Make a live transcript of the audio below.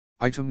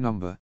Item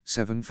Number,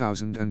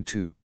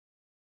 7002.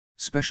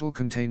 Special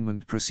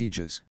Containment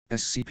Procedures,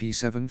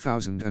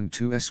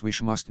 SCP-7002's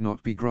wish must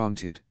not be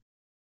granted.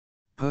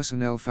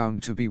 Personnel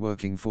found to be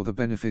working for the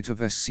benefit of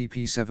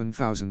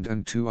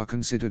SCP-7002 are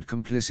considered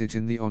complicit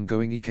in the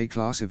ongoing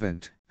EK-class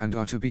event, and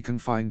are to be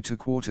confined to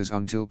quarters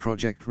until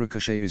Project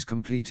Ricochet is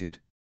completed.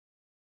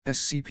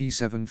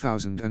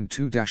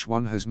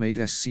 SCP-7002-1 has made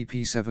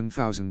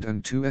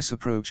SCP-7002's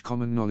approach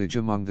common knowledge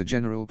among the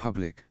general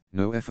public.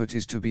 No effort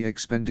is to be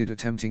expended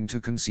attempting to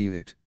conceal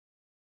it.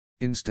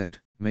 Instead,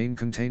 main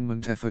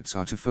containment efforts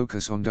are to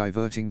focus on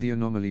diverting the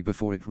anomaly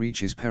before it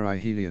reaches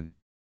perihelion.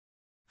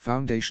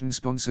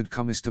 Foundation-sponsored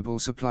comestible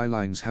supply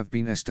lines have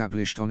been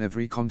established on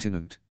every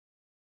continent.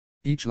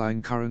 Each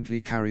line currently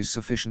carries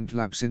sufficient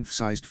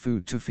lab-synthesized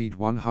food to feed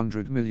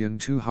 100 million,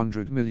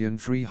 200 million,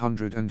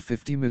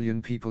 350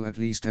 million people at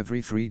least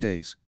every 3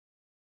 days.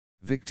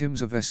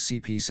 Victims of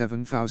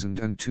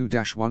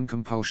SCP-7002-1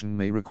 compulsion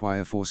may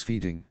require force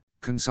feeding.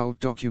 Consult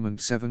Document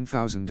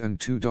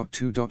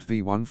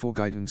 7002.2.v1 for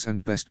guidance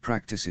and best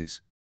practices.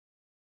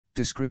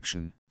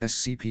 Description: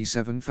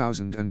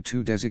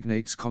 SCP-7002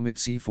 designates Comet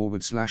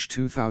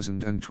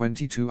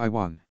C/2022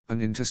 I-1,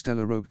 an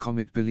interstellar rogue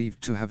comet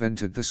believed to have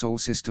entered the Sol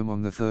system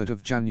on the 3rd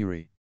of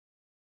January.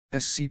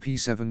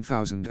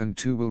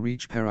 SCP-7002 will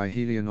reach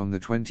perihelion on the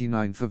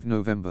 29th of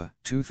November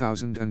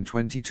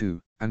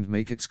 2022, and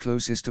make its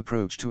closest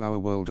approach to our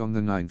world on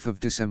the 9th of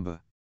December.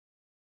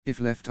 If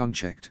left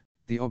unchecked,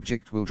 the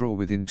object will draw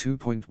within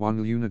 2.1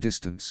 lunar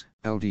distance,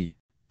 LD,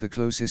 the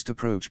closest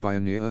approach by a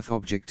near-Earth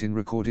object in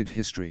recorded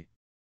history.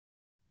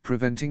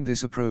 Preventing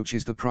this approach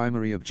is the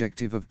primary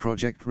objective of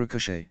Project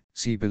Ricochet,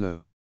 see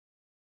below.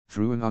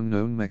 Through an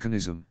unknown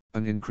mechanism,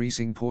 an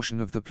increasing portion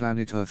of the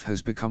planet Earth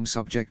has become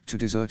subject to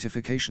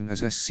desertification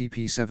as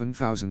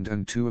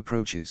SCP-7002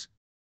 approaches.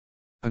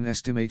 An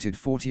estimated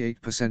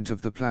 48%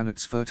 of the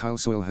planet's fertile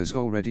soil has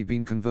already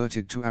been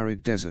converted to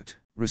arid desert.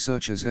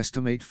 Researchers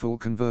estimate full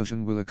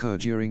conversion will occur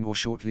during or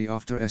shortly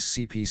after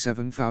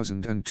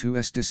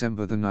SCP-7002's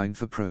December 9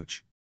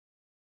 approach.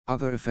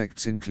 Other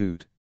effects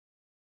include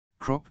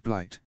crop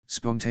blight,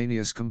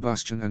 spontaneous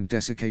combustion and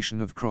desiccation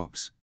of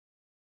crops,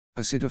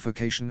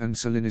 acidification and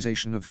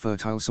salinization of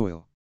fertile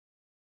soil,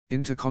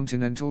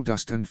 intercontinental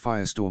dust and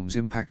firestorms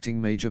impacting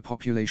major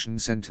population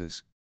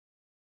centers,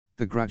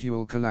 the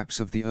gradual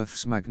collapse of the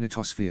Earth's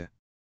magnetosphere.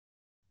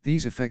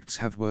 These effects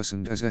have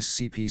worsened as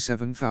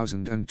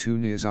SCP-7002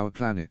 nears our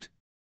planet.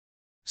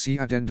 See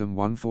Addendum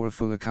 1 for a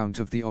full account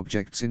of the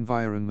object's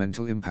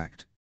environmental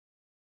impact.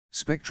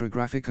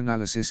 Spectrographic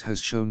analysis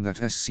has shown that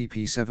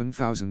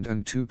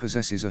SCP-7002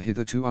 possesses a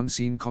hitherto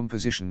unseen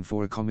composition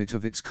for a comet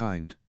of its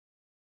kind.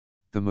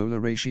 The molar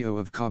ratio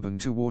of carbon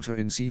to water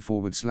in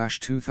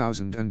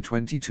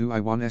C/2022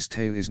 I-1's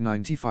tail is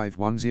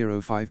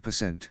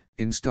 95.105%,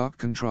 in stark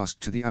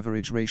contrast to the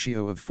average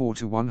ratio of 4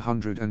 to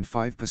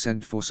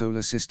 105% for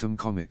solar system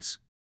comets.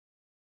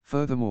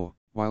 Furthermore,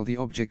 while the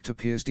object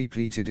appears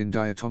depleted in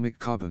diatomic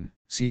carbon,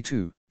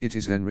 C2, it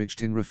is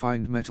enriched in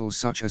refined metals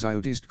such as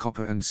iodized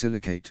copper and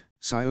silicate,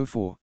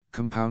 SiO4,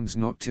 compounds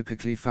not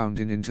typically found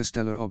in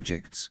interstellar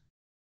objects.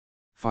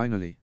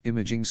 Finally,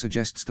 imaging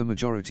suggests the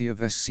majority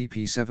of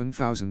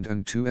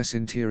SCP-7002's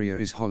interior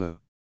is hollow.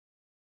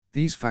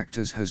 These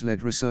factors has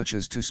led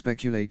researchers to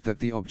speculate that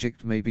the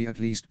object may be at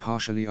least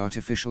partially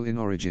artificial in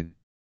origin.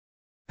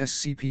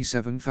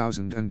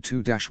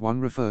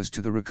 SCP-7002-1 refers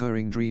to the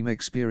recurring dream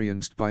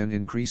experienced by an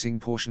increasing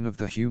portion of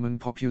the human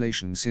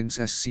population since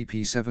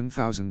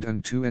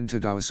SCP-7002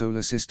 entered our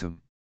solar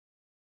system.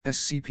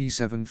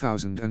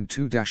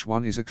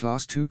 SCP-7002-1 is a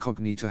Class II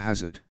cognita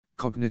hazard.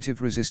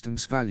 Cognitive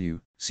resistance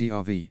value,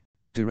 CRV,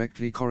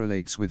 directly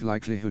correlates with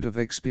likelihood of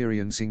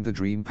experiencing the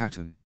dream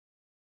pattern.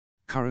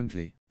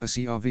 Currently, a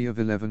CRV of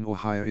 11 or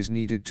higher is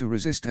needed to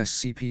resist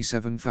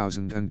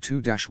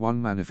SCP-7002-1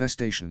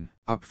 manifestation,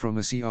 up from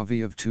a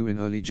CRV of 2 in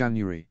early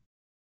January.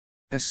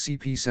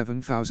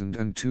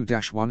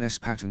 SCP-7002-1's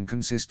pattern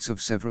consists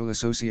of several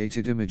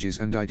associated images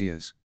and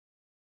ideas.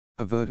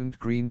 A verdant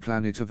green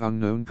planet of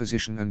unknown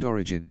position and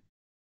origin.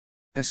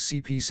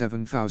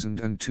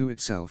 SCP-7002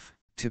 itself,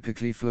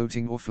 typically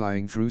floating or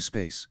flying through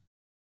space.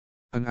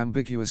 An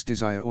ambiguous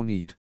desire or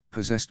need,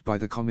 possessed by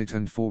the comet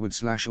and / or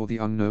the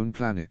unknown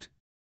planet.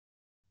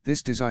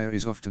 This desire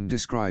is often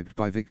described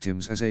by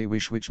victims as a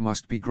wish which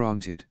must be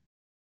granted.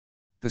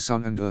 The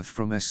Sun and Earth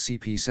from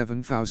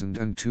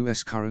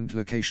SCP-7002's current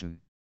location.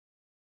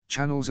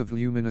 Channels of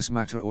luminous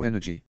matter or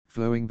energy,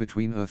 flowing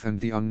between Earth and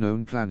the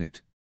unknown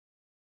planet.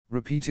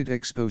 Repeated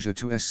exposure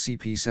to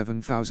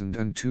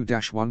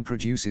SCP-7002-1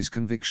 produces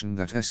conviction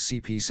that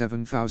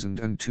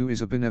SCP-7002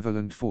 is a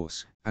benevolent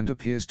force, and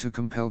appears to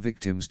compel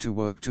victims to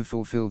work to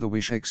fulfill the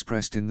wish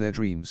expressed in their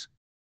dreams.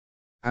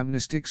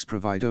 Amnestics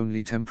provide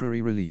only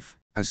temporary relief,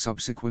 as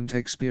subsequent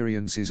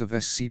experiences of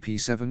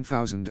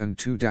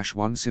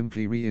SCP-7002-1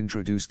 simply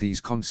reintroduce these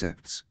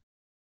concepts.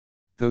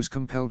 Those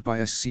compelled by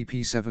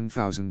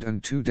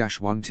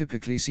SCP-7002-1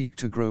 typically seek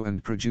to grow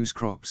and produce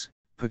crops,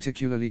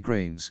 particularly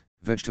grains,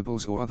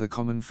 vegetables or other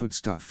common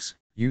foodstuffs,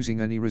 using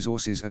any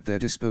resources at their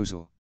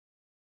disposal.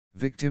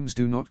 Victims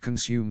do not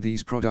consume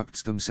these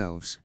products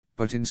themselves,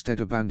 but instead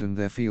abandon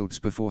their fields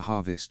before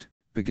harvest,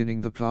 beginning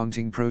the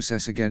planting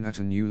process again at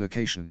a new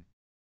location.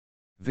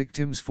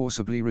 Victims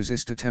forcibly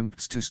resist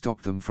attempts to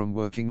stop them from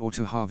working or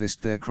to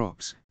harvest their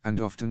crops, and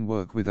often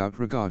work without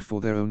regard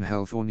for their own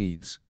health or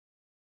needs.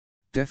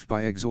 Death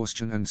by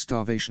exhaustion and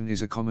starvation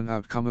is a common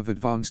outcome of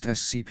advanced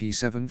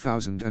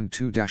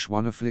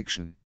SCP-7002-1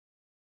 affliction.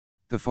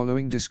 The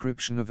following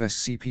description of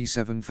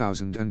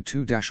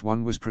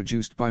SCP-7002-1 was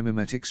produced by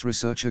Memetics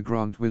researcher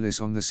Grant Willis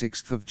on the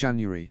 6th of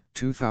January,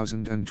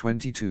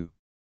 2022.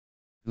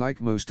 Like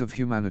most of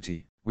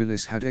humanity,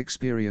 Willis had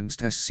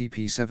experienced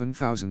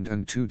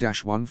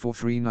SCP-7002-1 for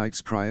 3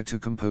 nights prior to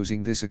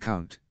composing this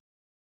account.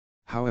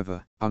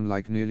 However,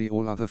 unlike nearly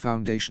all other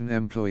Foundation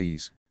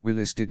employees,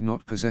 Willis did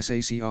not possess a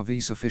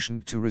CRV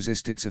sufficient to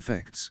resist its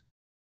effects.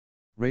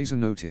 Raise a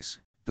notice: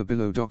 the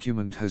below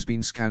document has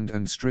been scanned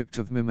and stripped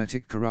of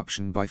memetic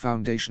corruption by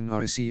Foundation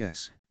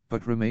RCS,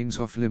 but remains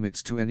off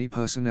limits to any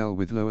personnel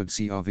with lowered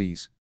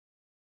CRVs.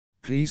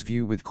 Please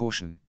view with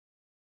caution.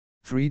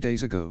 3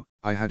 days ago,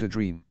 I had a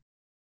dream.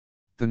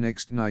 The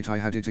next night I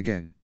had it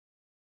again.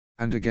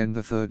 And again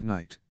the third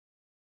night.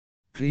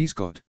 Please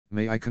God,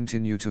 may I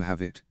continue to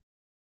have it.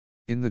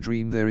 In the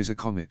dream there is a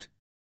comet.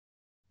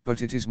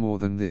 But it is more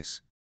than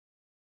this.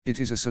 It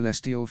is a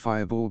celestial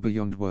fireball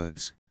beyond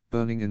words,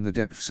 burning in the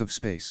depths of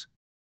space.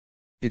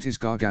 It is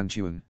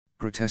gargantuan,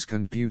 grotesque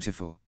and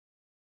beautiful.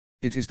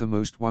 It is the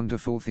most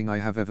wonderful thing I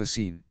have ever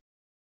seen.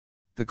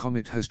 The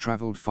comet has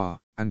traveled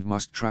far, and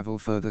must travel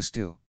further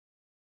still.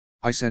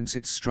 I sense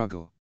its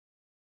struggle.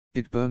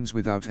 It burns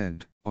without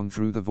end, on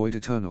through the void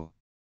eternal.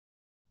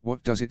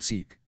 What does it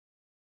seek?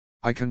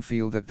 I can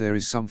feel that there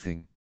is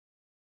something.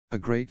 A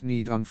great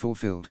need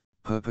unfulfilled,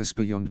 purpose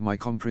beyond my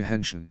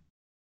comprehension.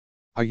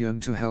 I yearn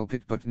to help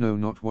it but know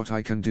not what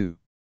I can do.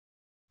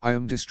 I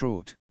am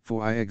distraught,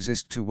 for I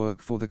exist to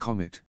work for the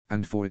comet,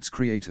 and for its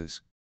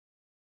creators.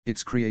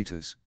 Its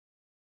creators.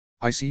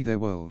 I see their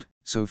world,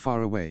 so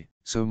far away,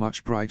 so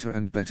much brighter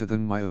and better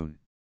than my own.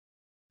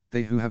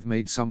 They who have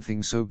made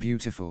something so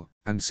beautiful,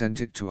 and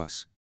sent it to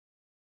us.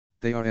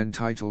 They are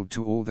entitled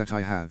to all that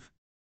I have.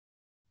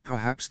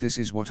 Perhaps this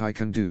is what I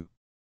can do.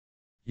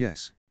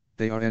 Yes,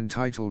 they are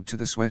entitled to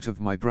the sweat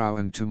of my brow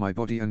and to my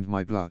body and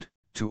my blood,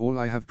 to all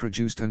I have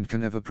produced and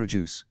can ever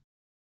produce.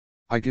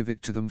 I give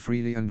it to them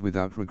freely and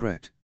without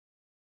regret.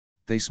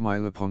 They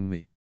smile upon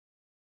me.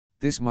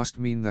 This must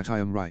mean that I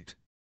am right.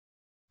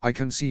 I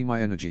can see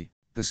my energy,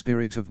 the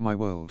spirit of my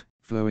world,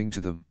 flowing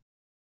to them.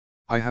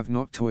 I have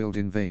not toiled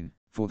in vain,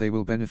 for they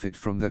will benefit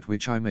from that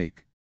which I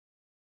make.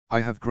 I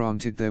have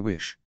granted their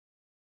wish.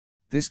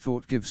 This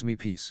thought gives me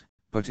peace,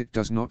 but it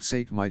does not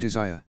sate my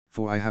desire,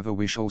 for I have a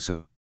wish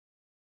also.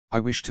 I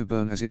wish to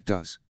burn as it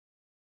does.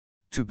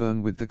 To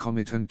burn with the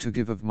comet and to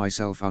give of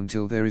myself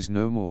until there is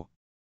no more.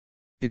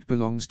 It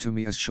belongs to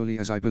me as surely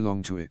as I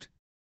belong to it.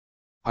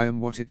 I am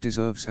what it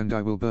deserves and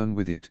I will burn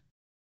with it.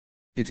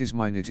 It is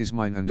mine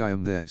and I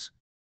am theirs.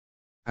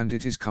 And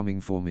it is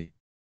coming for me.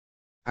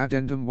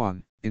 Addendum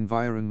 1,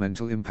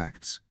 Environmental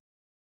Impacts.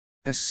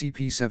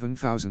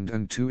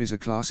 SCP-7002 is a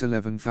Class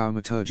 11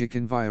 thaumaturgic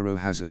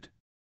envirohazard.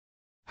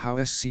 How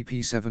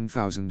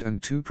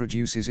SCP-7002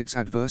 produces its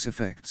adverse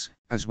effects,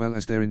 as well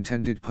as their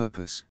intended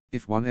purpose,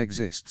 if one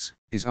exists,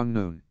 is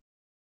unknown.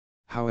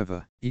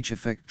 However, each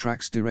effect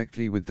tracks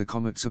directly with the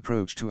comet's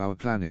approach to our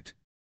planet.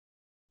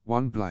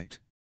 1. Blight.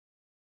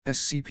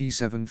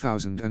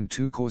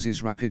 SCP-7002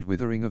 causes rapid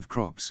withering of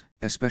crops,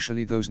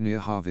 especially those near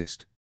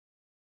harvest.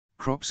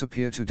 Crops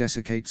appear to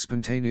desiccate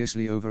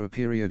spontaneously over a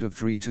period of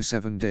 3 to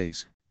 7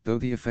 days, though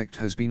the effect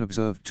has been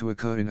observed to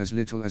occur in as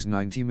little as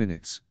 90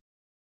 minutes.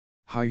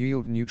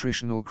 High-yield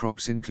nutritional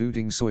crops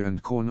including soy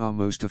and corn are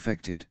most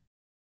affected.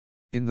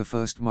 In the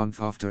first month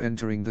after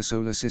entering the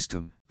solar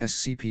system,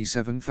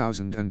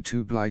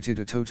 SCP-7002 blighted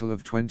a total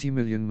of 20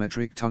 million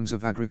metric tons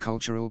of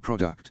agricultural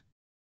product.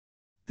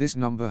 This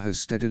number has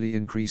steadily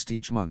increased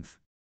each month.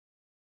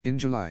 In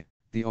July,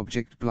 the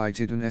object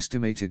blighted an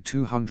estimated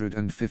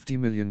 250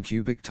 million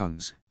cubic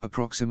tons,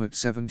 approximate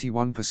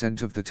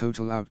 71% of the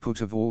total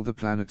output of all the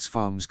planet's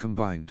farms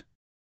combined.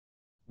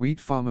 Wheat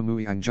farmer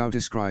Muiyang Zhao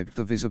described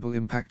the visible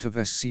impact of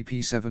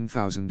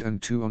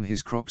SCP-7002 on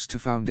his crops to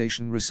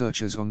Foundation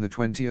researchers on the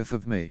 20th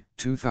of May,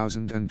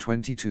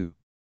 2022.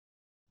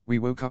 We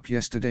woke up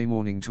yesterday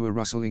morning to a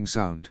rustling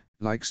sound,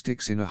 like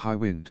sticks in a high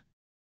wind.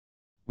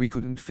 We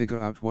couldn't figure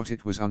out what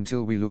it was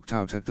until we looked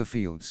out at the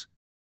fields.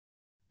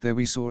 There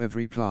we saw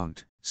every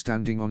plant,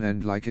 standing on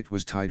end like it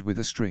was tied with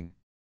a string.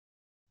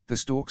 The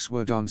stalks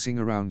were dancing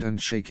around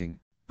and shaking,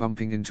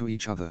 bumping into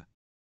each other.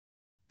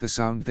 The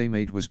sound they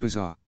made was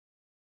bizarre.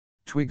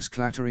 Twigs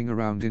clattering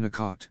around in a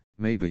cart,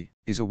 maybe,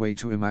 is a way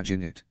to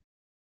imagine it.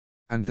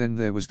 And then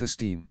there was the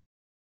steam.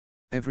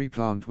 Every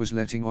plant was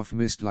letting off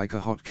mist like a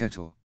hot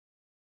kettle.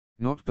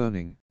 Not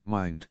burning,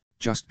 mind,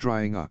 just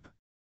drying up.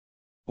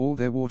 All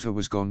their water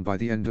was gone by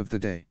the end of the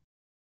day.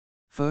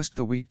 First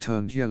the wheat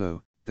turned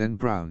yellow, then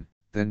brown,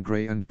 then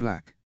grey and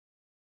black.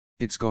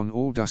 It's gone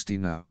all dusty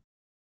now.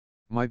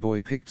 My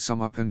boy picked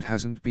some up and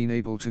hasn't been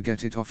able to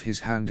get it off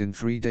his hand in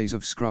 3 days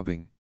of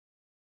scrubbing.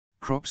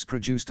 Crops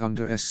produced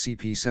under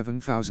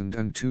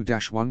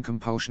SCP-7002-1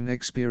 compulsion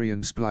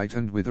experience blight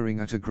and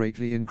withering at a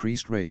greatly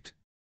increased rate.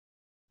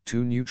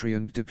 2.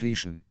 Nutrient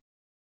depletion.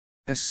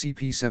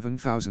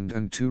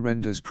 SCP-7002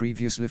 renders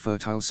previously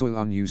fertile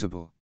soil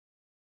unusable.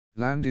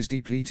 Land is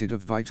depleted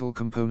of vital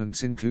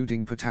components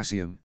including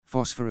potassium,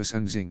 phosphorus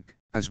and zinc,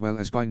 as well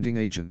as binding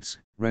agents,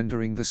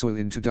 rendering the soil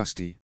into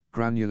dusty,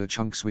 granular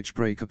chunks which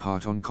break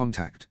apart on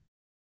contact.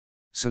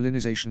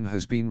 Salinization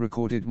has been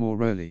recorded more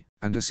rarely,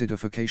 and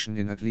acidification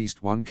in at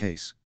least one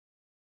case.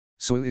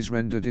 Soil is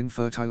rendered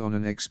infertile on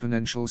an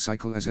exponential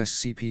cycle as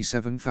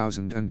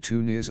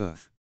SCP-7002 nears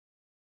Earth.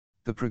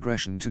 The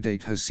progression to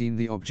date has seen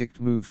the object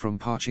move from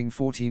parching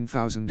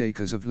 14,000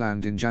 acres of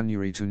land in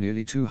January to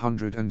nearly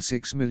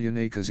 206 million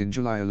acres in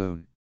July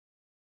alone.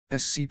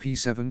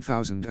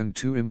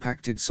 SCP-7002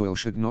 impacted soil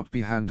should not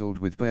be handled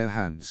with bare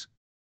hands.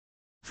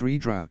 3.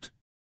 Drought.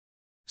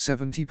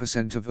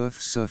 70% of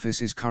Earth's surface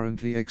is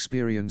currently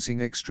experiencing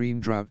extreme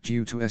drought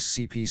due to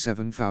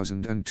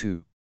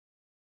SCP-7002.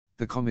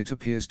 The comet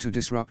appears to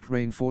disrupt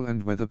rainfall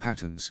and weather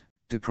patterns,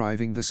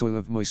 depriving the soil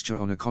of moisture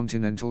on a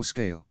continental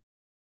scale.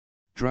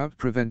 Drought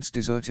prevents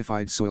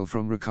desertified soil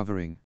from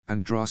recovering,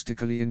 and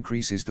drastically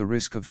increases the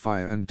risk of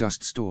fire and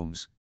dust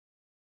storms.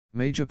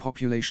 Major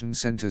population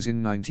centers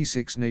in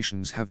 96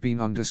 nations have been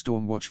under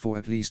storm watch for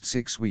at least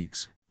 6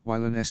 weeks,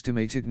 while an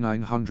estimated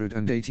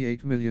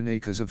 988 million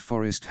acres of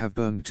forest have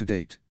burned to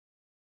date.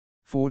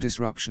 4.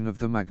 Disruption of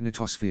the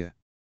magnetosphere.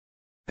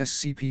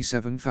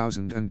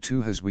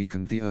 SCP-7002 has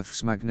weakened the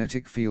Earth's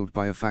magnetic field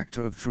by a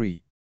factor of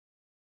 3.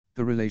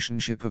 The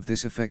relationship of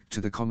this effect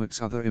to the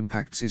comet's other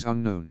impacts is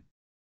unknown.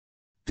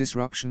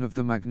 Disruption of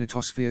the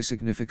magnetosphere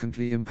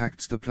significantly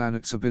impacts the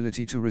planet's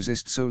ability to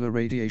resist solar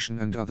radiation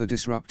and other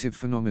disruptive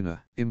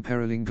phenomena,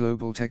 imperiling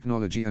global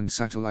technology and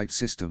satellite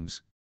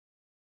systems.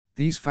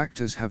 These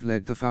factors have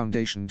led the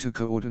Foundation to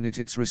coordinate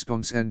its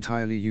response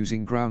entirely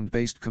using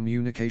ground-based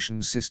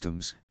communications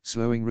systems,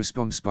 slowing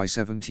response by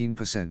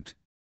 17%.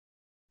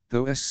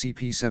 Though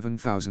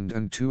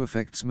SCP-7002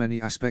 affects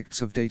many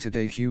aspects of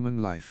day-to-day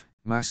human life,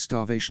 mass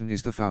starvation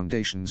is the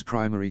Foundation's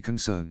primary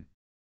concern.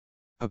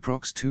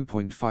 Approx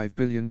 2.5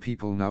 billion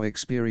people now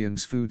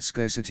experience food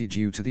scarcity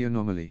due to the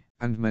anomaly,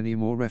 and many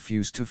more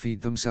refuse to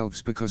feed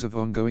themselves because of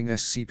ongoing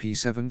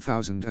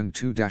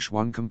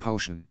SCP-7002-1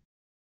 compulsion.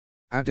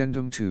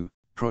 Addendum 2,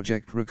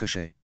 Project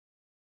Ricochet.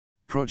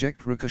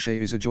 Project Ricochet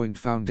is a joint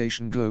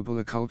Foundation Global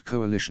Occult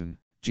Coalition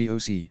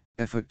 (GOC)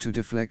 effort to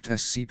deflect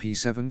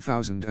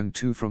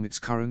SCP-7002 from its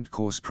current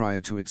course prior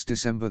to its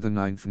December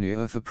 9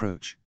 near-Earth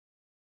approach.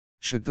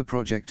 Should the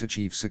project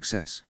achieve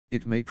success,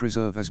 it may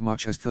preserve as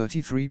much as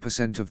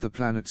 33% of the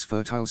planet's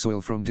fertile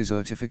soil from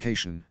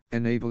desertification,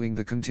 enabling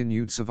the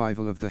continued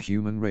survival of the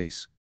human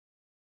race.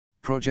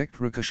 Project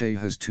Ricochet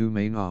has 2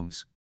 main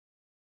arms.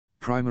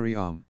 Primary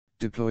arm: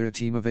 deploy a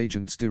team of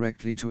agents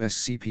directly to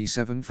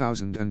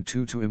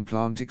SCP-7002 to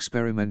implant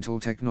experimental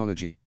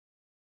technology.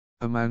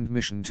 A manned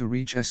mission to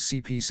reach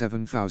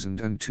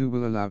SCP-7002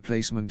 will allow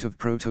placement of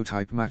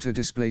prototype matter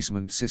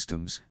displacement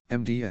systems,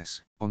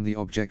 MDS, on the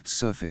object's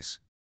surface.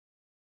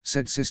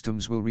 Said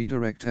systems will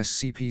redirect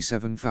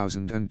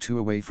SCP-7002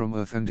 away from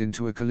Earth and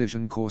into a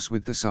collision course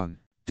with the Sun,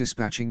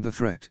 dispatching the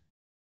threat.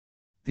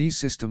 These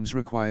systems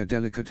require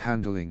delicate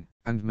handling,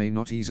 and may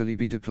not easily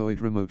be deployed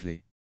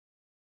remotely.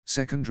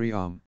 Secondary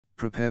arm: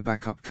 prepare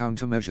backup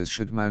countermeasures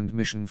should manned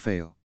mission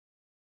fail.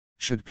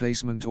 Should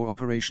placement or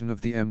operation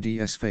of the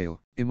MDS fail,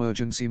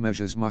 emergency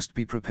measures must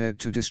be prepared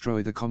to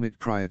destroy the comet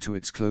prior to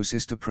its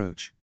closest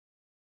approach.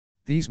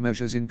 These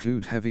measures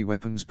include heavy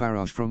weapons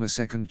barrage from a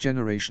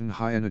second-generation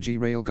high-energy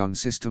railgun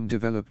system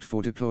developed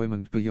for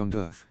deployment beyond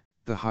Earth,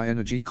 the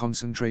High-Energy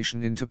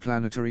Concentration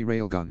Interplanetary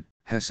Railgun,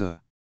 HESR.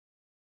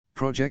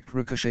 Project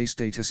Ricochet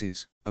status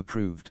is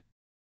approved.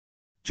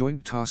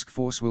 Joint Task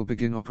Force will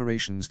begin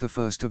operations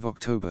 1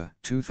 October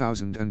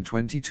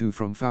 2022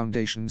 from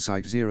Foundation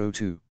Site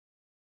 02.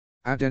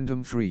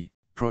 Addendum 3,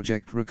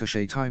 Project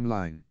Ricochet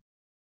Timeline.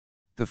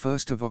 1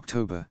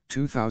 October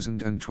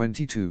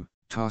 2022,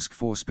 Task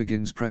Force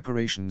begins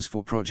preparations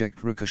for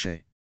Project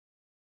Ricochet.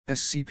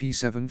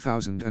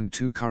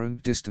 SCP-7002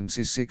 current distance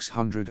is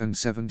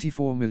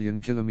 674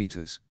 million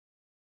kilometers.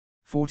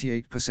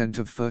 48%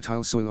 of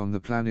fertile soil on the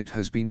planet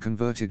has been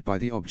converted by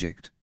the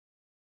object.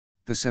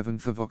 7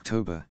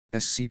 October,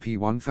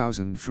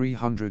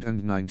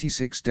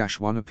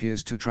 SCP-1396-1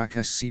 appears to track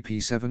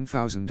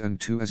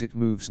SCP-7002 as it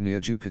moves near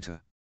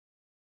Jupiter.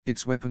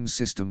 Its weapons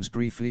systems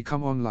briefly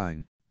come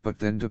online, but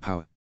then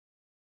depower.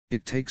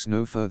 It takes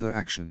no further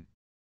action.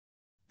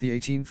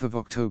 18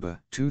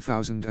 October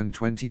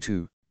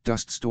 2022,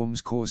 dust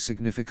storms cause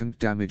significant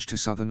damage to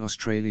southern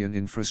Australian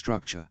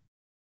infrastructure.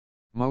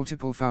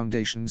 Multiple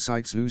Foundation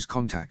sites lose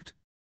contact.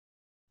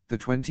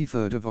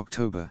 23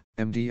 October,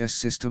 MDS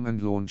system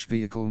and launch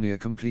vehicle near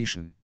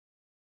completion.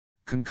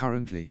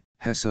 Concurrently,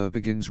 HESR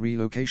begins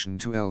relocation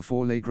to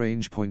L4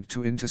 Lagrange Point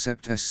to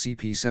intercept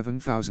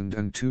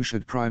SCP-7002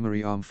 should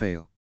primary arm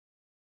fail.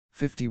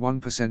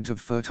 51% of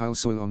fertile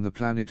soil on the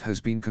planet has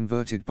been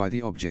converted by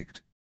the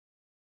object.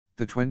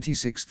 The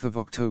 26th of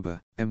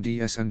October,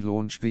 MDS and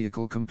launch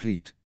vehicle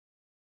complete.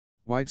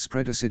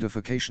 Widespread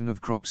acidification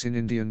of crops in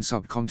Indian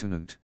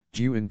subcontinent,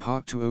 due in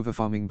part to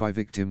overfarming by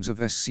victims of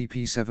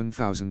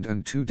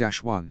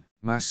SCP-7002-1,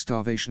 mass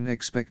starvation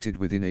expected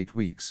within 8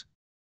 weeks.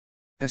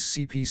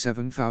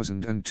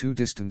 SCP-7002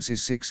 distance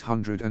is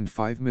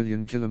 605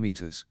 million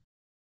kilometers.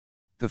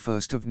 The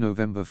 1st of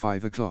November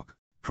 5 o'clock,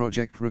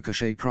 Project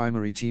Ricochet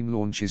primary team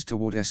launches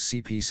toward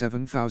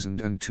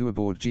SCP-7002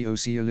 aboard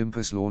GOC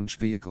Olympus launch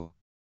vehicle.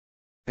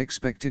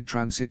 Expected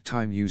transit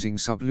time using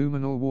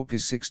subluminal warp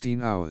is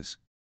 16 hours.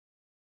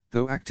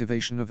 Though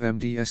activation of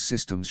MDS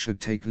systems should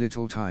take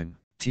little time,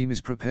 team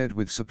is prepared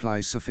with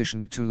supplies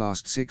sufficient to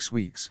last 6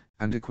 weeks,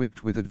 and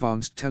equipped with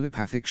advanced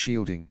telepathic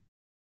shielding.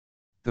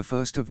 The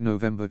 1st of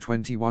November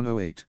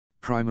 2108,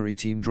 primary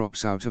team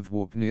drops out of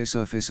warp near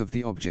surface of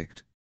the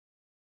object.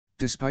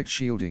 Despite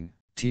shielding,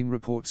 team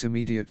reports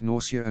immediate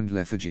nausea and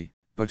lethargy,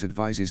 but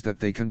advises that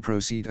they can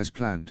proceed as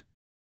planned.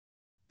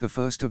 The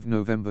 1st of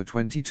November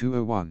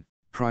 2201,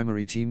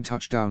 primary team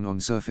touchdown on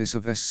surface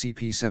of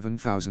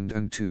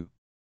SCP-7002.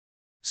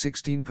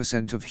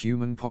 16% of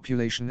human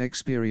population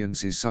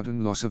experiences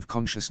sudden loss of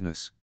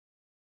consciousness.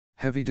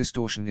 Heavy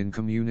distortion in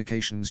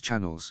communications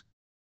channels.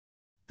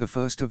 The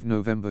 1st of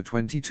November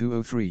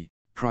 2203,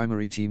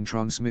 primary team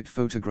transmit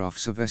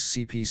photographs of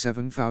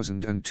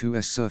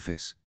SCP-7002's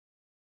surface.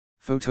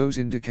 Photos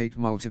indicate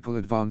multiple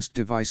advanced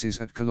devices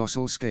at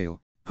colossal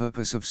scale,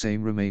 purpose of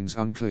same remains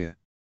unclear.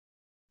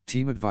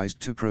 Team advised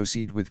to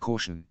proceed with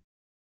caution.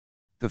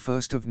 The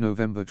 1st of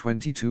November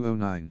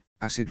 2209,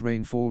 acid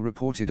rainfall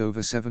reported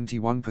over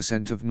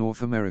 71% of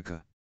North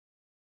America.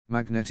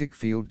 Magnetic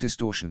field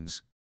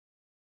distortions.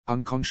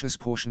 Unconscious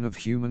portion of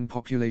human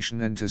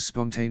population enters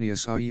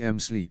spontaneous REM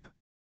sleep.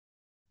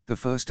 The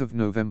 1st of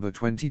November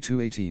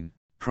 2218,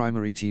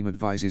 primary team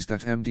advises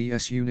that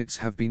MDS units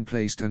have been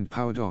placed and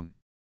powered on.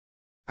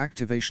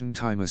 Activation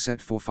timer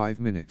set for 5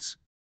 minutes.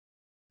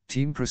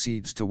 Team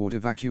proceeds toward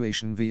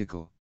evacuation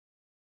vehicle.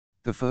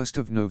 The 1st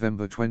of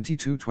November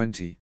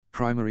 2220,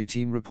 primary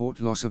team report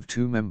loss of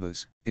 2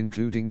 members,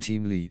 including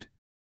team lead.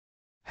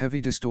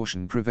 Heavy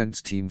distortion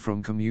prevents team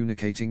from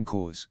communicating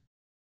cause.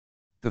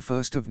 The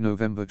 1st of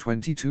November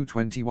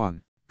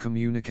 2221,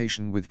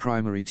 communication with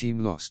primary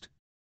team lost.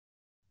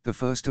 The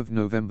 1st of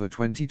November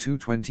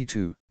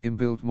 2222,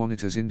 inbuilt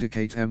monitors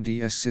indicate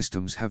MDS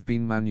systems have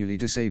been manually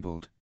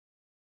disabled.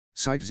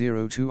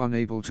 Site-02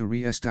 unable to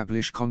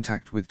re-establish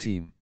contact with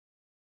team.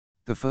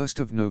 The 1st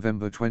of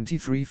November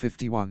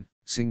 2351,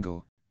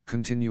 single,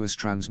 continuous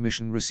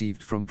transmission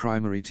received from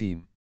primary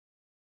team.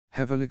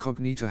 Heavily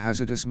cognita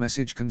hazardous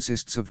message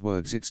consists of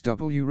words "it's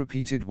W"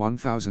 repeated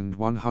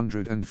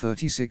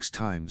 1136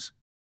 times.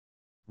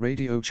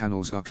 Radio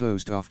channels are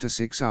closed after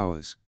 6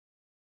 hours.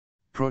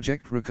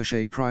 Project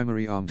Ricochet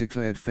primary arm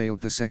declared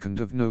failed the 2nd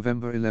of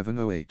November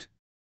 1108.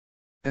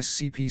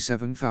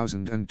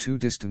 SCP-7002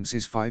 distance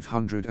is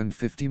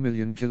 550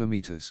 million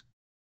kilometers.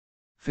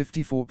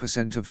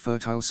 54% of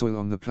fertile soil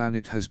on the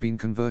planet has been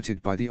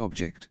converted by the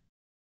object.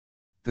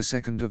 The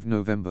 2nd of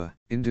November,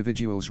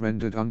 individuals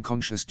rendered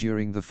unconscious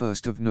during the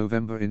 1st of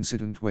November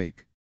incident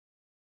wake.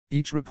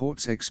 Each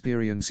reports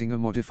experiencing a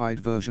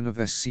modified version of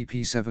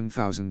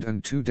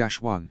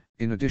SCP-7002-1,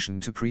 in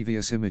addition to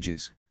previous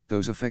images.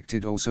 Those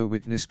affected also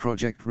witness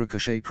Project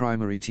Ricochet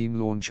primary team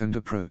launch and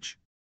approach.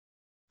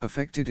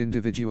 Affected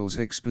individuals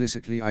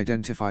explicitly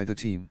identify the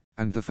team,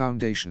 and the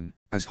Foundation,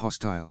 as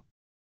hostile.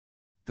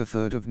 The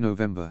 3rd of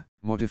November,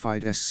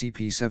 modified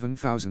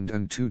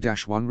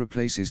SCP-7002-1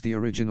 replaces the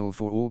original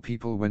for all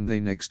people when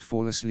they next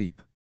fall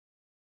asleep.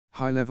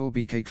 High-level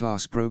BK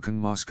class broken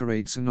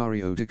masquerade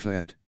scenario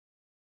declared.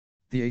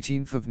 The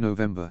 18th of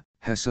November,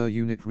 HESER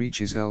unit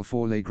reaches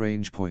L4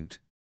 Lagrange point.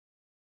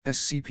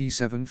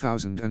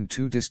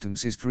 SCP-7002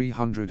 distance is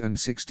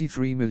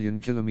 363 million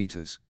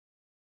kilometers.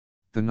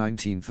 The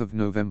 19th of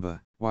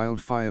November,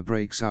 wildfire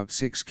breaks out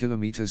 6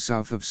 kilometers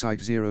south of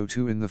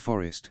Site-02 in the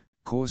forest,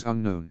 cause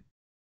unknown.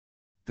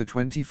 The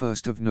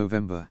 21st of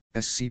November,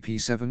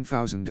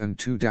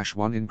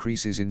 SCP-7002-1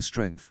 increases in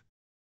strength.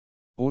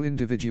 All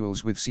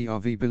individuals with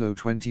CRV below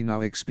 20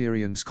 now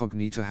experience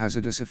cognita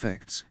hazardous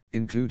effects,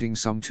 including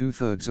some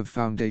 2/3 of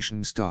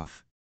Foundation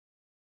staff.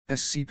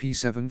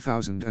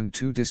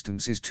 SCP-7002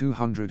 distance is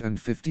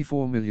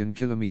 254 million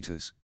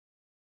kilometers.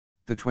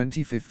 The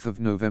 25th of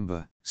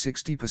November,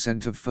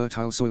 60% of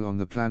fertile soil on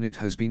the planet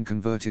has been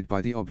converted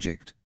by the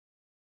object.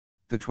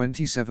 The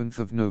 27th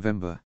of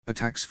November,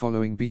 attacks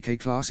following BK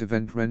class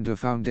event render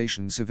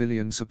Foundation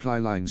civilian supply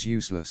lines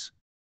useless.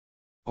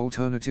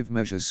 Alternative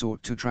measures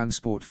sought to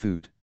transport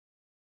food.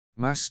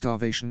 Mass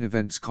starvation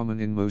events common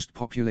in most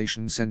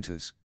population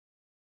centers.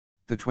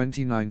 The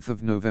 29th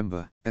of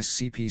November,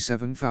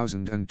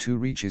 SCP-7002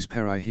 reaches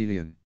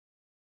perihelion.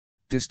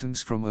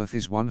 Distance from Earth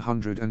is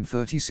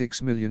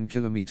 136 million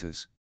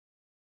kilometers.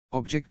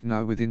 Object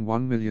now within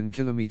 1 million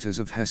kilometers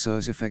of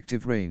HESER's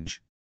effective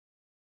range.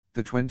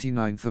 The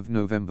 29th of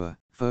November,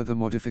 further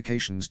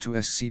modifications to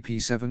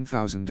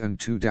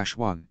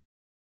SCP-7002-1.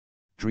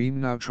 Dream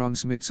now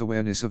transmits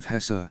awareness of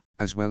HESER,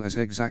 as well as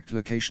exact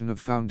location of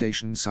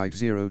Foundation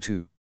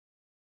Site-02.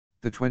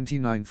 The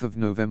 29th of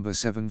November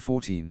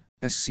 7:14,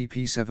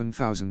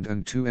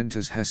 SCP-7002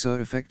 enters HESA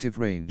effective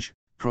range,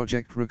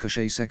 Project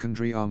Ricochet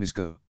secondary arm is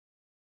go.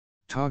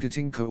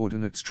 Targeting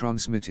coordinates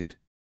transmitted.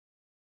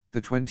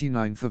 The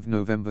 29th of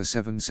November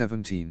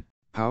 7:17,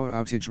 power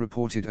outage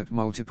reported at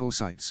multiple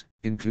sites,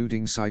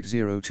 including Site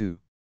 02.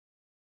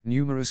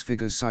 Numerous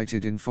figures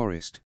sighted in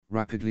forest,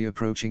 rapidly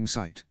approaching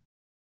site.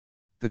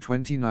 The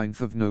 29th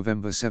of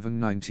November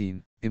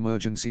 7:19,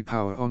 emergency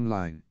power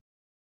online.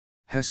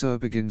 HESA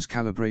begins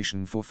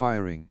calibration for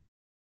firing.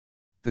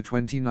 The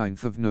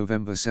 29th of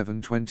November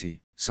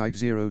 7:20, Site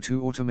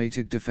 02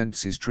 automated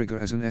defenses trigger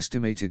as an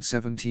estimated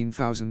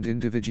 17,000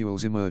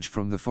 individuals emerge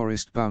from the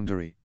forest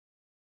boundary.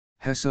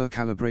 HESA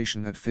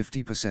calibration at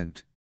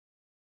 50%.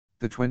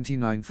 The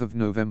 29th of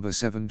November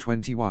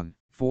 7:21,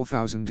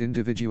 4,000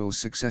 individuals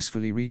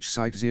successfully reach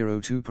Site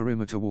 02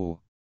 perimeter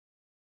wall.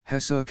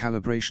 HESA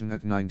calibration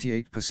at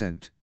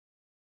 98%.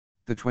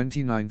 The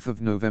 29th of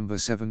November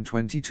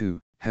 7:22,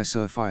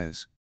 HESA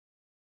fires.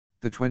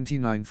 The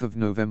 29th of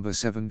November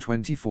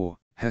 7:24,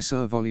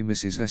 HESA volley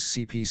misses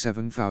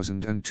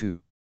SCP-7002.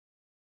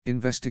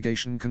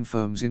 Investigation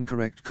confirms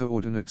incorrect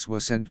coordinates were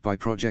sent by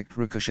Project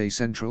Ricochet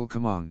Central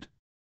Command.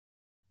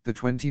 The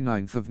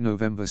 29th of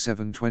November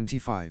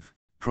 7:25,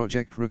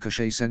 Project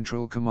Ricochet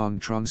Central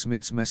Command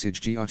transmits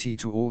message GRT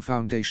to all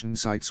Foundation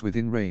sites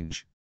within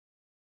range.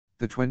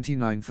 The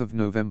 29th of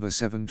November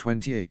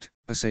 7:28,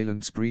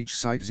 assailants breach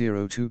Site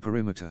 02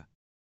 perimeter.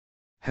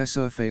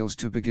 HESA fails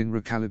to begin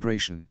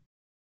recalibration.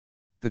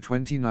 The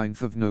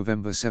 29th of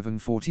November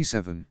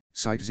 7:47,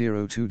 Site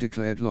 02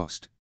 declared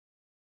lost.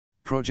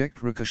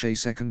 Project Ricochet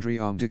secondary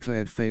arm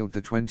declared failed.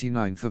 The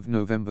 29th of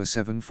November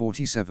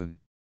 7:47.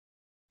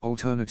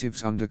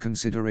 Alternatives under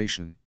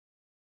consideration.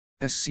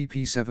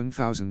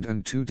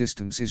 SCP-7002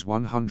 distance is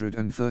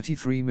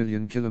 133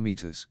 million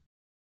kilometers.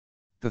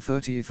 The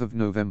 30th of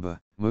November,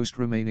 most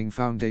remaining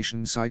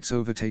Foundation sites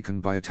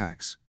overtaken by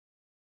attacks.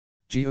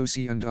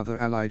 GOC and other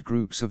allied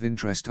groups of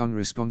interest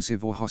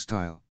unresponsive or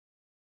hostile.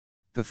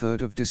 The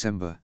 3rd of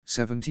December,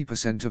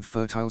 70% of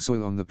fertile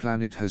soil on the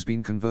planet has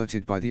been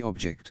converted by the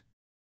object.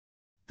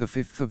 The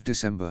 5th of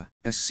December,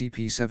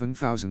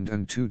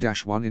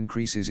 SCP-7002-1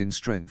 increases in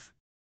strength.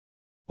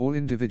 All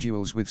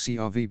individuals with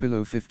CRV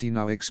below 50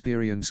 now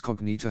experience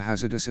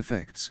cognito-hazardous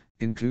effects,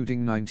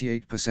 including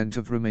 98%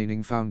 of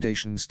remaining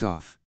Foundation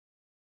staff.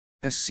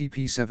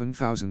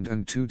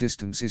 SCP-7002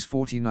 distance is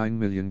 49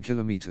 million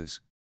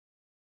kilometers.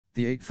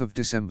 The 8th of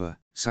December,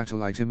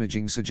 satellite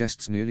imaging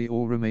suggests nearly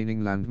all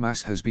remaining land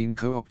mass has been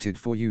co-opted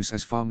for use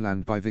as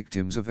farmland by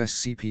victims of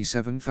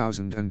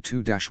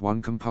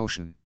SCP-7002-1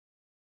 compulsion.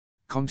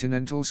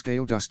 Continental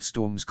scale dust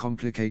storms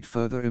complicate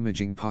further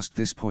imaging past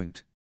this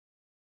point.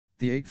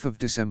 The 8th of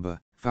December,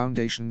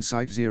 Foundation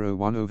Site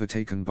 01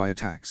 overtaken by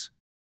attacks.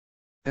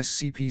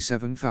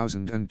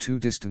 SCP-7002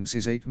 distance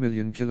is 8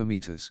 million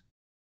kilometers.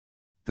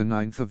 The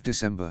 9th of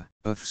December,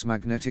 Earth's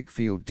magnetic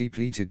field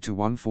depleted to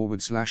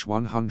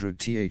 1/100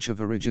 th of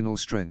original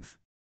strength.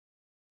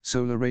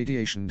 Solar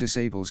radiation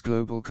disables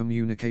global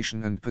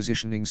communication and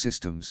positioning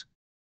systems.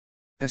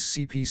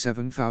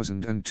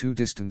 SCP-7002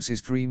 distance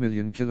is 3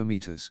 million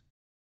kilometers.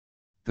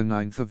 The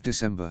 9th of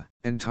December,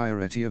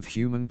 entirety of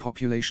human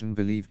population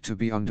believed to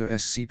be under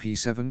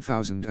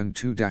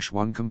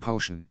SCP-7002-1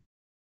 compulsion.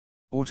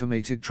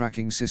 Automated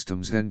tracking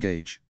systems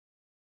engage.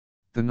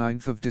 The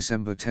 9th of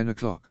December 10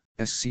 o'clock,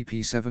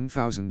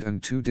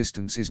 SCP-7002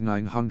 distance is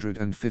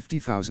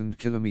 950,000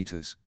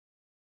 kilometers.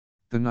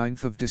 The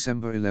 9th of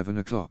December 11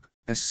 o'clock,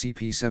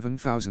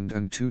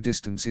 SCP-7002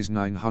 distance is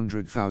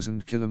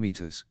 900,000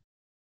 kilometers.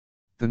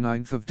 The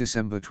 9th of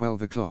December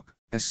 12 o'clock,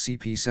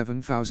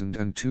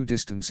 SCP-7002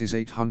 distance is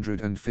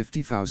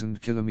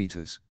 850,000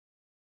 kilometers.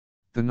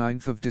 The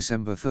 9th of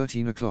December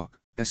 13 o'clock,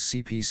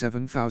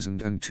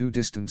 SCP-7002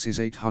 distance is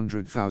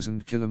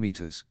 800,000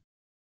 kilometers.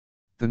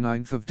 The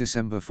 9th of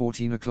December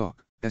 14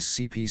 o'clock,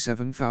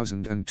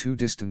 SCP-7002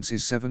 distance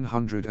is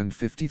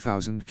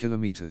 750,000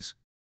 kilometers.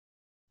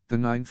 The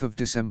 9th of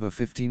December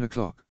 15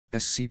 o'clock,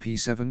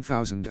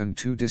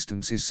 SCP-7002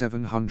 distance is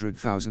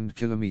 700,000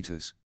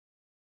 kilometers.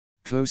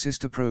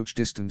 Closest approach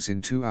distance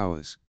in 2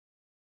 hours.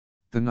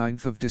 The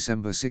 9th of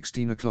December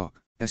 16 o'clock,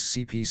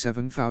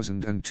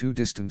 SCP-7002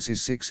 distance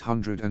is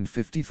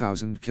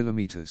 650,000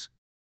 kilometers.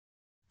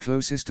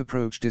 Closest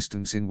approach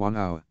distance in 1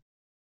 hour.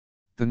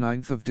 The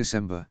 9th of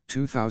December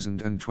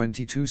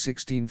 2022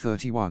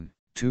 1631,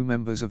 2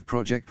 members of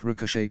Project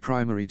Ricochet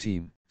primary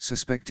team,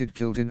 suspected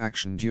killed in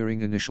action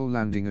during initial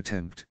landing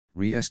attempt,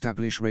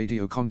 re-establish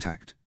radio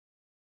contact.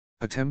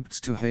 Attempts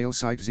to hail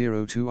Site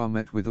 02 are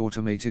met with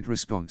automated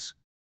response.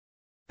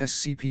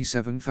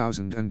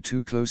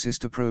 SCP-7002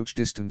 closest approach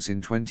distance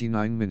in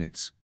 29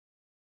 minutes.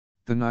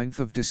 The 9th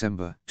of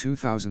December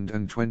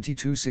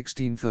 2022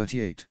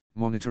 1638,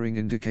 monitoring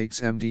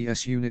indicates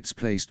MDS units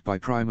placed by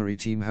primary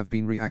team have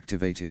been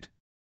reactivated.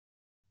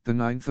 The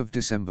 9th of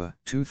December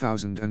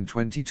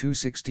 2022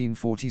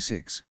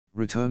 1646,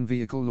 return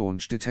vehicle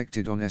launch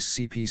detected on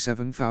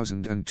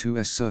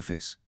SCP-7002's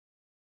surface.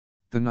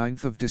 The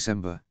 9th of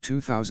December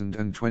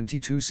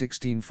 2022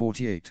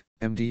 1648,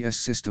 MDS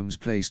systems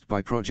placed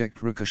by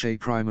Project Ricochet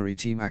primary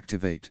team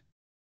activate.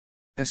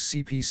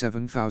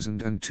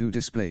 SCP-7002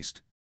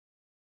 displaced.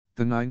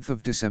 The 9th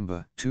of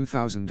December,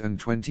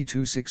 2022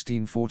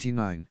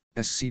 1649,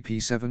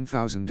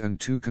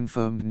 SCP-7002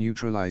 confirmed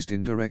neutralized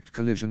in direct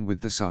collision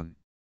with the Sun.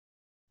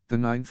 The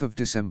 9th of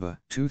December,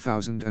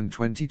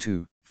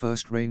 2022,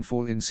 first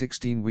rainfall in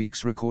 16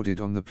 weeks recorded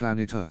on the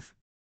planet Earth.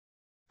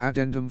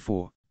 Addendum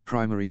 4,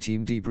 Primary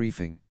Team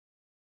Debriefing.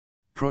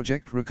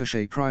 Project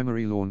Ricochet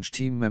primary launch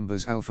team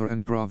members Alpha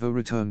and Bravo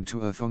returned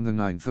to Earth on the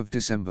 9th of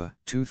December,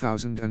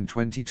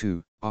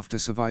 2022, after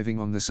surviving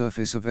on the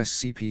surface of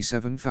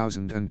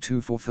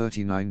SCP-7002 for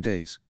 39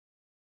 days.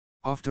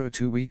 After a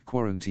 2-week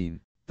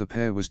quarantine, the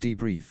pair was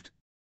debriefed.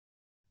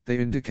 They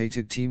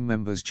indicated team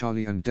members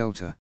Charlie and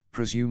Delta,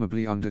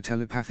 presumably under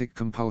telepathic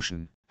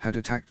compulsion, had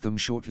attacked them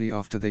shortly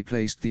after they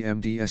placed the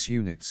MDS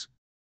units.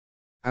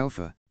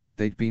 Alpha,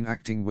 they'd been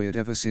acting weird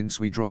ever since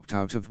we dropped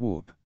out of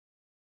warp.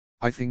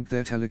 I think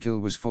their telekill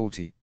was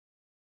faulty.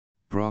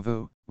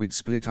 Bravo, we'd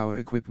split our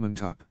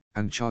equipment up,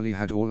 and Charlie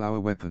had all our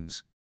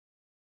weapons.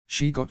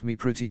 She got me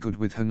pretty good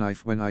with her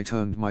knife when I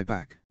turned my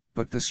back,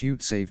 but the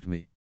suit saved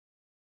me.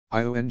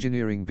 I owe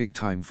engineering big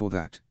time for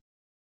that.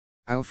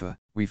 Alpha,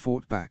 we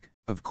fought back,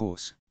 of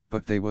course,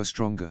 but they were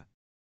stronger.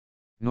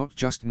 Not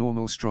just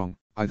normal strong,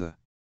 either.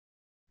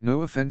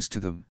 No offense to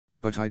them,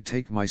 but I'd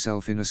take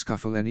myself in a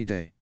scuffle any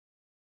day.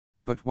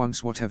 But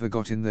once whatever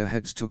got in their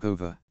heads took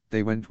over,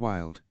 they went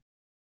wild.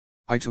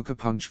 I took a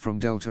punch from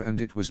Delta and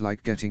it was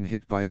like getting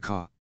hit by a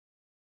car.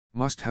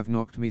 Must have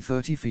knocked me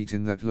 30 feet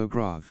in that low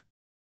grave.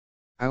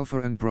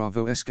 Alpha and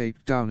Bravo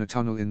escaped down a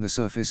tunnel in the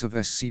surface of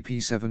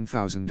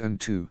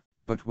SCP-7002,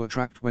 but were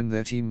trapped when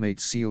their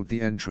teammates sealed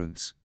the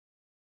entrance.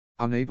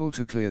 Unable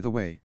to clear the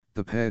way,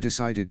 the pair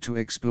decided to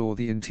explore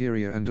the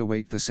interior and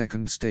await the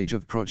second stage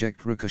of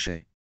Project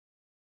Ricochet.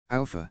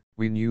 Alpha,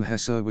 we knew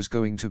Hesser was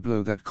going to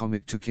blow that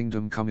comet to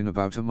Kingdom Come in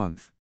about a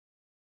month.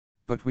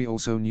 But we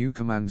also knew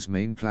Command's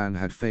main plan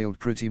had failed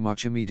pretty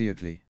much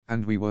immediately,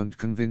 and we weren't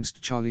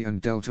convinced Charlie and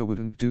Delta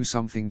wouldn't do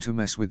something to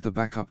mess with the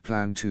backup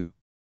plan too.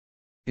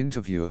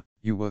 Interviewer,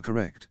 you were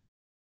correct.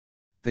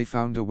 They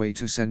found a way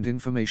to send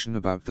information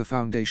about the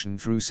Foundation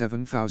through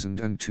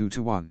 7002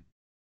 to 1.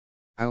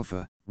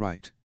 Alpha,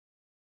 right.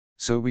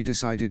 So we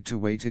decided to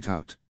wait it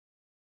out.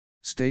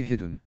 Stay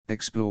hidden,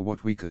 explore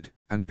what we could,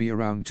 and be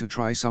around to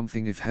try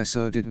something if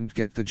Hesser didn't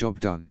get the job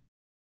done.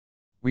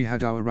 We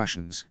had our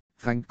rations,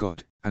 thank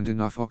God, and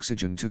enough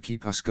oxygen to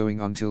keep us going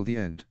until the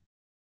end.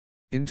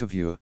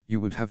 Interviewer, you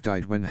would have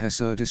died when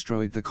Hesser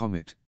destroyed the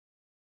comet.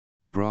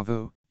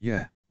 Bravo,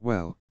 yeah,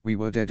 well, we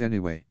were dead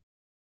anyway.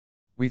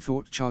 We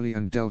thought Charlie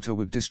and Delta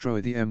would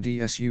destroy the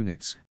MDS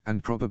units,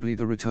 and probably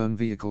the return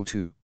vehicle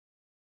too.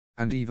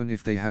 And even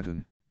if they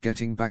hadn't,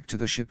 getting back to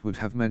the ship would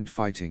have meant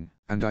fighting,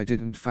 and I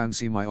didn't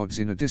fancy my odds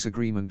in a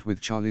disagreement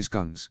with Charlie's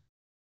guns.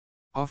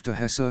 After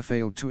Hesser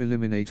failed to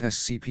eliminate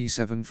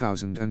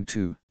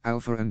SCP-7002,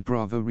 Alpha and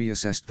Bravo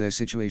reassessed their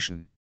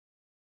situation.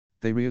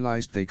 They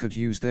realized they could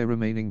use their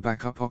remaining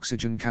backup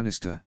oxygen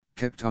canister,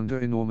 kept under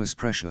enormous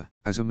pressure,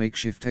 as a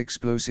makeshift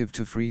explosive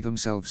to free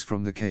themselves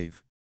from the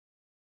cave.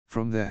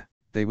 From there,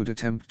 they would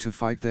attempt to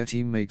fight their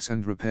teammates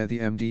and repair the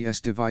MDS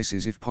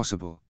devices if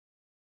possible.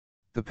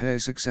 The pair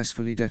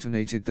successfully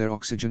detonated their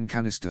oxygen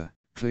canister,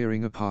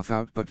 clearing a path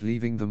out but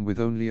leaving them with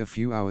only a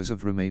few hours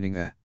of remaining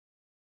air.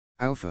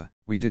 Alpha,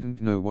 we didn't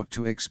know what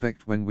to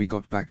expect when we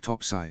got back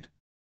topside.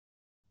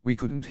 We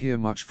couldn't hear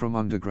much from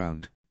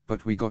underground,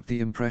 but we got the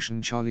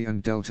impression Charlie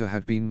and Delta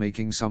had been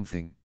making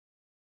something.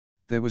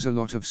 There was a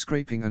lot of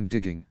scraping and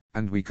digging,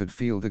 and we could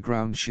feel the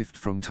ground shift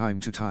from time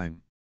to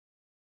time.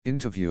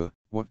 Interviewer,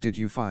 what did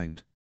you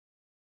find?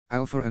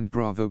 Alpha and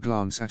Bravo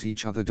glance at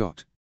each other.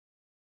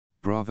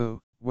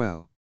 Bravo,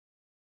 well,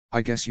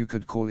 I guess you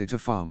could call it a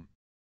farm.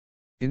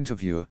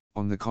 Interviewer,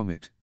 on the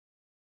comet.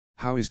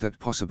 How is that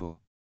possible?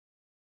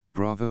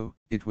 Bravo,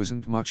 it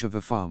wasn't much of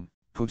a farm,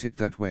 put it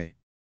that way.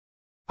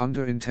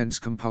 Under intense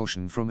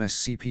compulsion from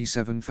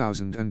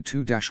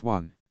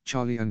SCP-7002-1,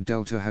 Charlie and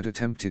Delta had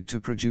attempted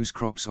to produce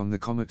crops on the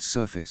comet's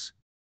surface.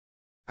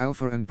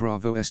 Alpha and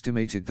Bravo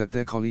estimated that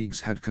their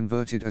colleagues had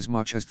converted as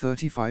much as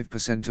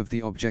 35% of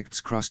the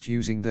object's crust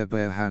using their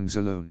bare hands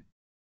alone.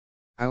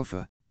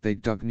 Alpha,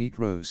 they'd dug neat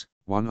rows,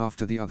 one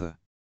after the other.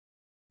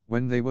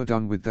 When they were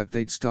done with that,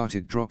 they'd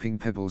started dropping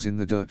pebbles in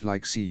the dirt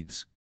like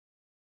seeds.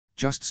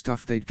 Just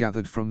stuff they'd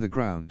gathered from the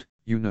ground,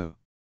 you know.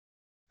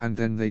 And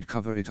then they'd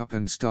cover it up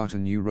and start a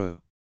new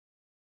row.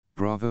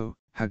 Bravo,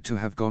 had to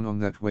have gone on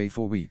that way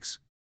for weeks.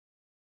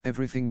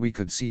 Everything we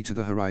could see to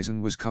the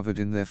horizon was covered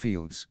in their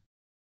fields.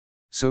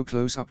 So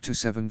close up to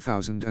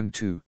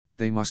 7002,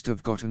 they must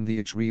have gotten the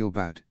itch real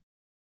bad.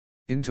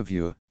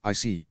 Interviewer, I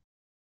see.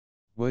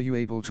 Were you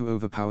able to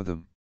overpower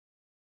them?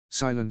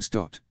 Silence.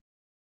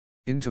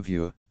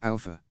 Interviewer,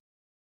 Alpha.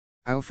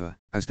 Alpha,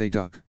 as they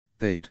dug,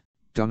 they'd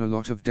done a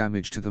lot of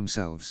damage to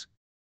themselves.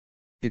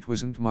 It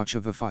wasn't much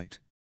of a fight.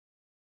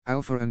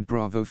 Alpha and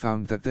Bravo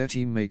found that their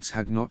teammates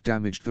had not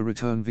damaged the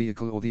return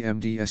vehicle or the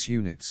MDS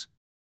units.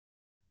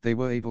 they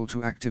were able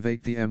to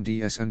activate the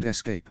MDS and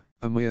escape,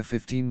 a mere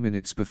 15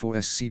 minutes before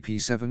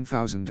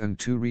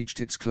SCP-7002 reached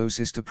its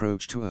closest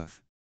approach to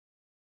Earth.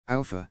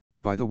 Alpha,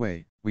 by the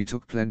way, we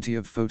took plenty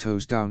of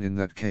photos down in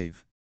that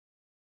cave.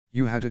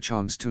 You had a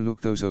chance to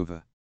look those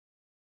over?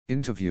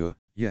 Interviewer,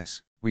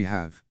 yes, we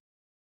have.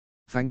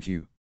 Thank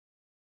you.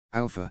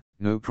 Alpha,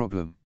 no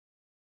problem.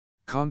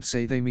 Can't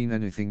say they mean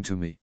anything to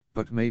me,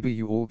 but maybe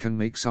you all can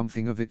make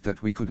something of it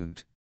that we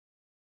couldn't.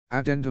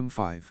 Addendum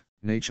 5,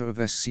 Nature of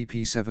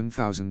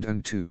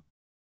SCP-7002.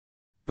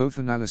 Both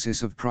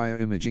analysis of prior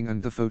imaging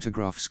and the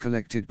photographs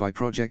collected by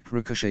Project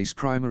Ricochet's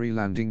primary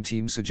landing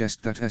team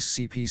suggest that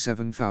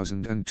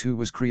SCP-7002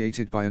 was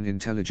created by an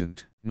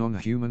intelligent,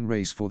 non-human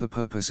race for the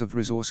purpose of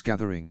resource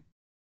gathering.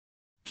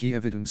 Key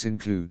evidence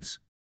includes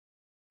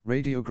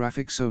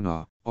radiographic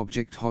sonar,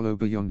 object hollow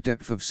beyond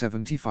depth of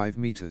 75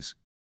 meters.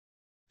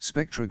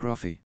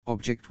 Spectrography,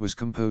 object was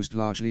composed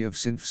largely of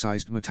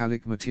synthesized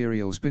metallic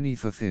materials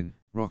beneath a thin,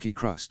 rocky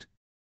crust.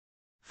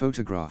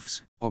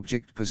 Photographs,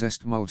 object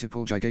possessed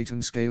multiple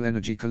gigaton-scale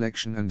energy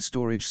collection and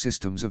storage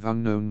systems of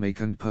unknown make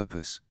and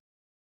purpose.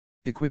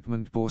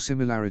 Equipment bore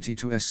similarity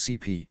to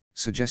SCP,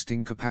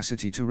 suggesting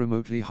capacity to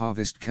remotely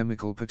harvest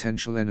chemical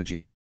potential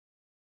energy.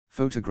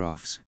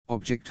 Photographs,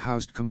 object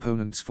housed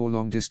components for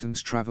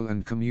long-distance travel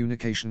and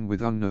communication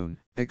with unknown,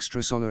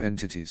 extrasolar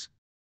entities.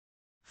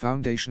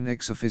 Foundation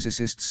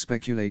exophysicists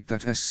speculate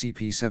that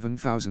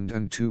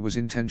SCP-7002 was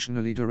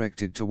intentionally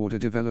directed toward a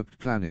developed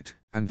planet,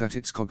 and that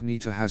its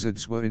cognita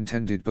hazards were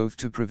intended both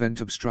to prevent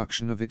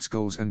obstruction of its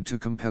goals and to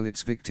compel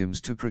its victims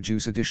to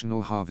produce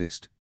additional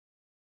harvest.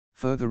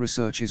 Further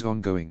research is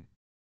ongoing.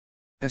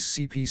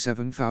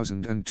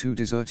 SCP-7002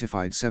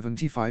 desertified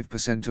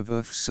 75% of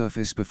Earth's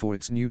surface before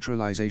its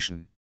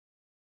neutralization.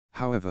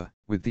 However,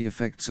 with the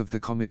effects of the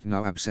comet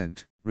now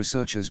absent,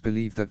 researchers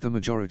believe that the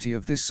majority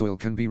of this soil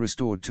can be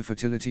restored to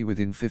fertility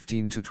within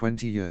 15 to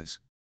 20 years.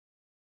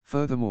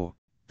 Furthermore,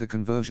 the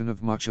conversion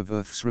of much of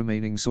Earth's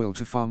remaining soil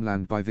to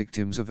farmland by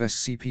victims of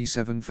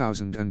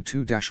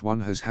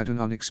SCP-7002-1 has had an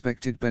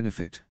unexpected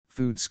benefit.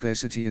 Food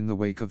scarcity in the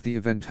wake of the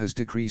event has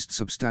decreased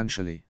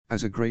substantially,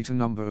 as a greater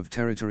number of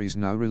territories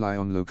now rely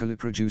on locally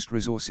produced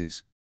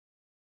resources.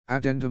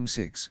 Addendum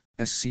 6,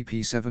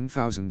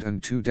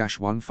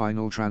 SCP-7002-1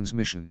 Final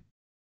Transmission.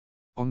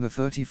 On the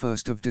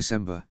 31st of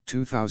December,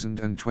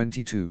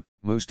 2022,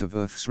 most of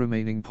Earth's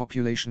remaining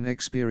population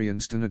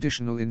experienced an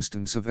additional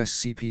instance of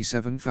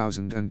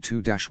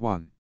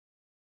SCP-7002-1.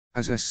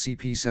 As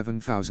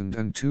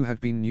SCP-7002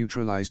 had been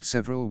neutralized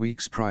several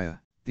weeks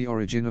prior, the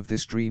origin of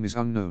this dream is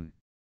unknown.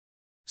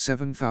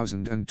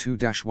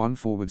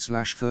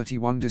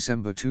 7002-1/31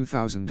 December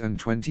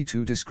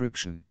 2022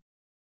 Description.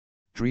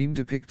 Dream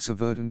depicts a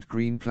verdant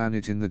green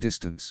planet in the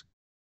distance.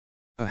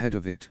 Ahead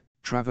of it,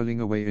 traveling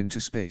away into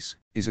space,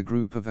 is a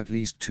group of at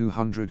least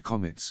 200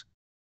 comets.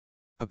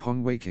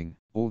 Upon waking,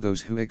 all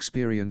those who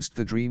experienced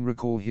the dream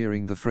recall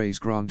hearing the phrase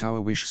 "grant our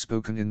wish"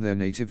 spoken in their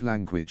native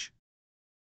language.